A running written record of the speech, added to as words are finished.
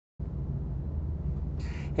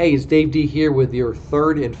Hey, it's Dave D here with your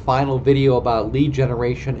third and final video about lead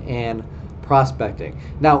generation and prospecting.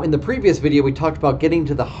 Now, in the previous video, we talked about getting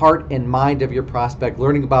to the heart and mind of your prospect,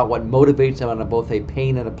 learning about what motivates them on both a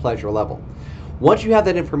pain and a pleasure level. Once you have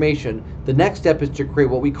that information, the next step is to create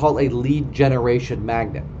what we call a lead generation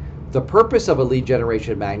magnet. The purpose of a lead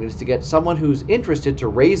generation magnet is to get someone who's interested to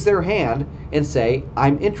raise their hand and say,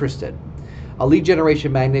 I'm interested. A lead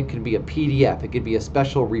generation magnet can be a PDF, it can be a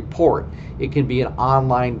special report, it can be an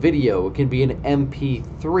online video, it can be an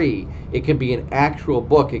MP3, it can be an actual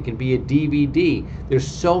book, it can be a DVD. There's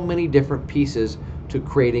so many different pieces to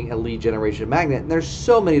creating a lead generation magnet, and there's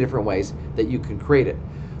so many different ways that you can create it.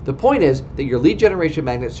 The point is that your lead generation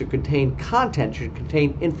magnet should contain content, should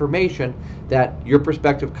contain information that your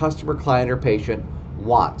prospective customer, client, or patient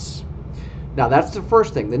wants. Now that's the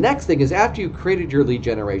first thing. The next thing is after you've created your lead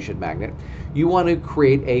generation magnet, you want to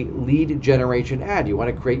create a lead generation ad. You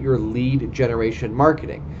want to create your lead generation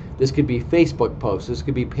marketing. This could be Facebook posts, this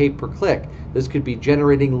could be pay-per-click, this could be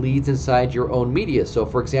generating leads inside your own media. So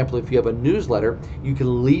for example, if you have a newsletter, you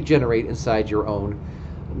can lead generate inside your own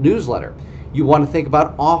newsletter. You want to think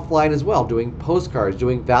about offline as well, doing postcards,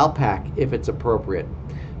 doing Valpak if it's appropriate,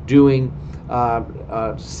 doing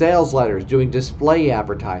sales letters, doing display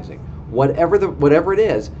advertising. Whatever it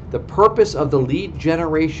is, the purpose of the lead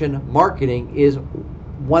generation marketing is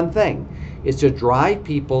one thing. It's to drive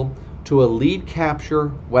people to a lead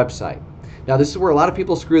capture website. Now this is where a lot of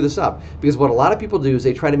people screw this up, because what a lot of people do is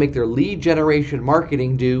they try to make their lead generation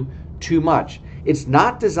marketing do too much. It's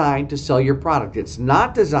not designed to sell your product. It's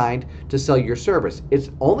not designed to sell your service. Its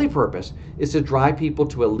only purpose is to drive people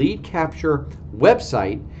to a lead capture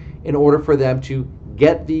website in order for them to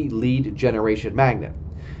get the lead generation magnet.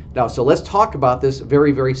 Now, so let's talk about this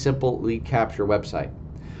very, very simple lead capture website.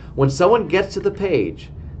 When someone gets to the page,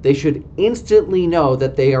 they should instantly know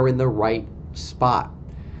that they are in the right spot.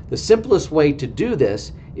 The simplest way to do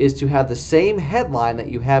this is to have the same headline that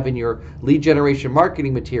you have in your lead generation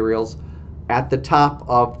marketing materials at the top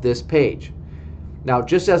of this page. Now,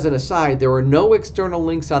 just as an aside, there are no external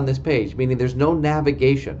links on this page, meaning there's no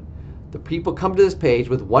navigation. The people come to this page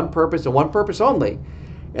with one purpose and one purpose only,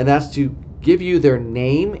 and that's to give you their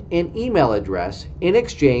name and email address in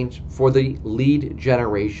exchange for the lead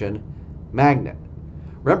generation magnet.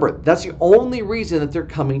 Remember, that's the only reason that they're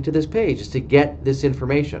coming to this page, is to get this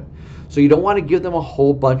information. So you don't want to give them a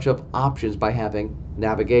whole bunch of options by having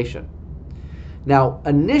navigation. Now,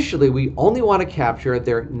 initially, we only want to capture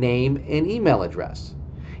their name and email address.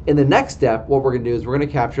 In the next step, what we're going to do is we're going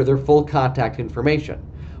to capture their full contact information.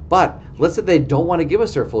 But let's say they don't want to give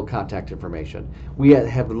us their full contact information. We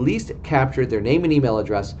have at least captured their name and email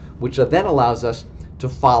address, which then allows us to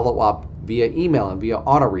follow up via email and via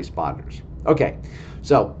autoresponders. Okay,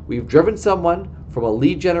 so we've driven someone from a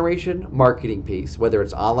lead generation marketing piece, whether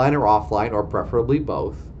it's online or offline, or preferably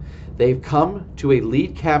both. They've come to a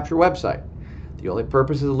lead capture website. The only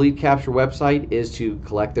purpose of the lead capture website is to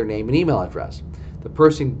collect their name and email address. The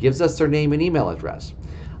person gives us their name and email address.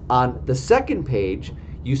 On the second page,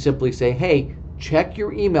 you simply say, hey, check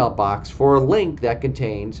your email box for a link that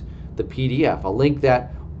contains the PDF, a link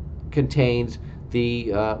that contains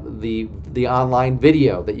the online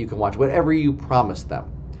video that you can watch, whatever you promised them,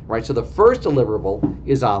 right? So the first deliverable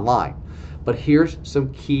is online. But here's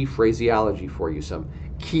some key phraseology for you, some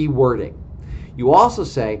key wording. You also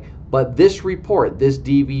say, but this report, this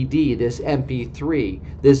DVD, this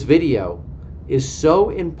MP3, this video is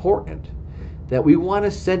so important that we want to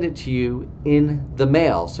send it to you in the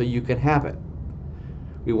mail so you can have it.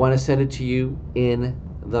 We want to send it to you in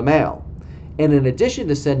the mail. And in addition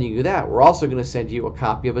to sending you that, we're also going to send you a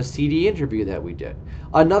copy of a CD interview that we did,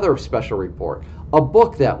 another special report, a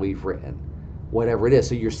book that we've written, whatever it is.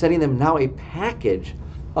 So you're sending them now a package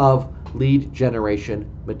of lead generation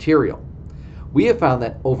material. We have found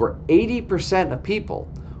that over 80% of people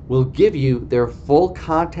will give you their full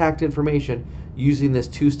contact information using this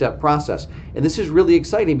two-step process. And this is really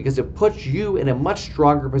exciting because it puts you in a much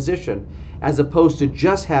stronger position as opposed to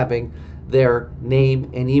just having their name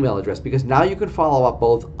and email address, because now you can follow up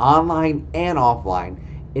both online and offline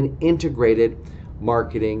in an integrated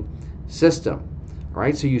marketing system. All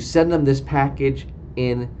right, so you send them this package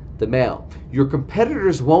in the mail. Your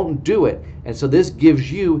competitors won't do it, and so this gives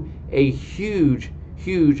you a huge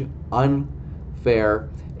unfair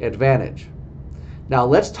advantage. Now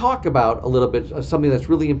let's talk about a little bit of something that's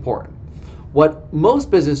really important. What most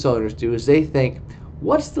business owners do is they think,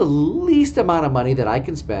 what's the least amount of money that I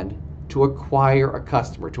can spend to acquire a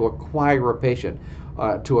customer, to acquire a patient,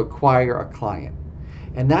 to acquire a client?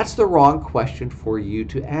 And that's the wrong question for you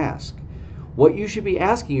to ask. What you should be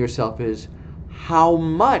asking yourself is, how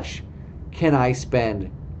much can I spend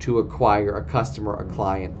to acquire a customer, a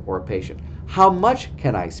client, or a patient? How much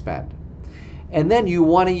can I spend? And then you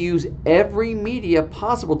want to use every media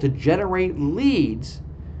possible to generate leads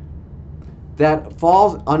that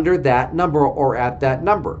falls under that number or at that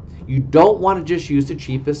number. You don't want to just use the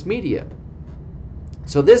cheapest media.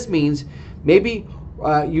 So this means maybe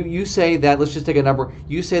you say that, let's just take a number,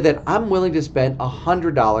 you say that I'm willing to spend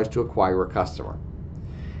 $100 to acquire a customer.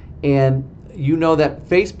 And you know that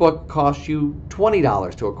Facebook costs you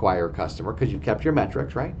 $20 to acquire a customer because you kept your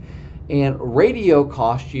metrics, right? And radio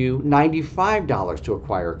costs you $95 to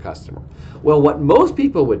acquire a customer. Well, what most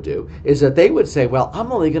people would do is that they would say, well,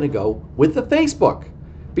 I'm only going to go with the Facebook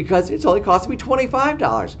because it's only costing me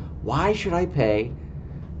 $25. Why should I pay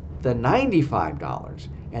the $95?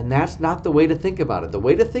 And that's not the way to think about it. The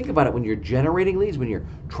way to think about it when you're generating leads, when you're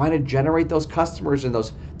trying to generate those customers and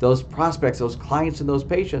those prospects, those clients and those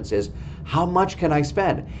patients is, how much can I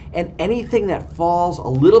spend? And anything that falls a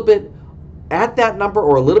little bit at that number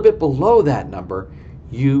or a little bit below that number,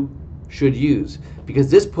 you should use,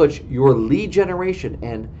 because this puts your lead generation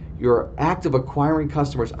and your act of acquiring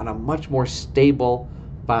customers on a much more stable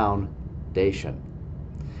foundation.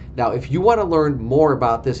 Now, if you want to learn more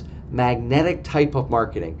about this magnetic type of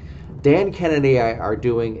marketing, Dan Kennedy and I are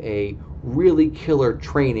doing a really killer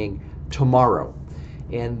training tomorrow.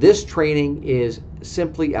 And this training is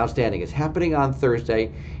simply outstanding. It's happening on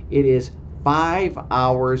Thursday. It is 5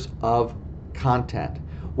 hours of content.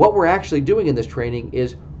 What we're actually doing in this training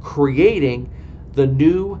is creating the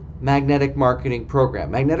new magnetic marketing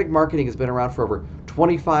program. Magnetic marketing has been around for over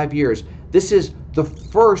 25 years. This is the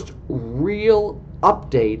first real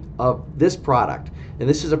update of this product. And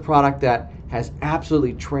this is a product that has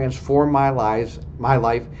absolutely transformed my life,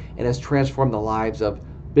 and has transformed the lives of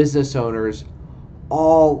business owners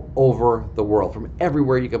all over the world, from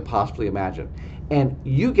everywhere you could possibly imagine. And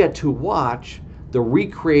you get to watch the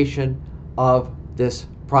recreation of this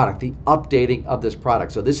product, the updating of this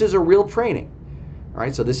product. So this is a real training. All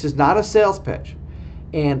right, so this is not a sales pitch.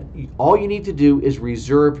 And all you need to do is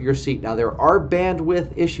reserve your seat. Now, there are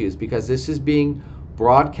bandwidth issues because this is being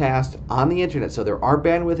broadcast on the internet. So there are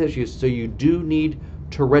bandwidth issues, so you do need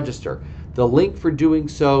to register. The link for doing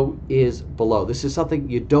so is below. This is something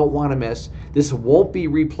you don't want to miss. This won't be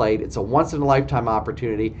replayed. It's a once-in-a-lifetime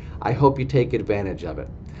opportunity. I hope you take advantage of it.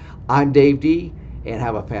 I'm Dave D., and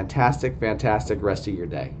have a fantastic, fantastic rest of your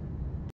day.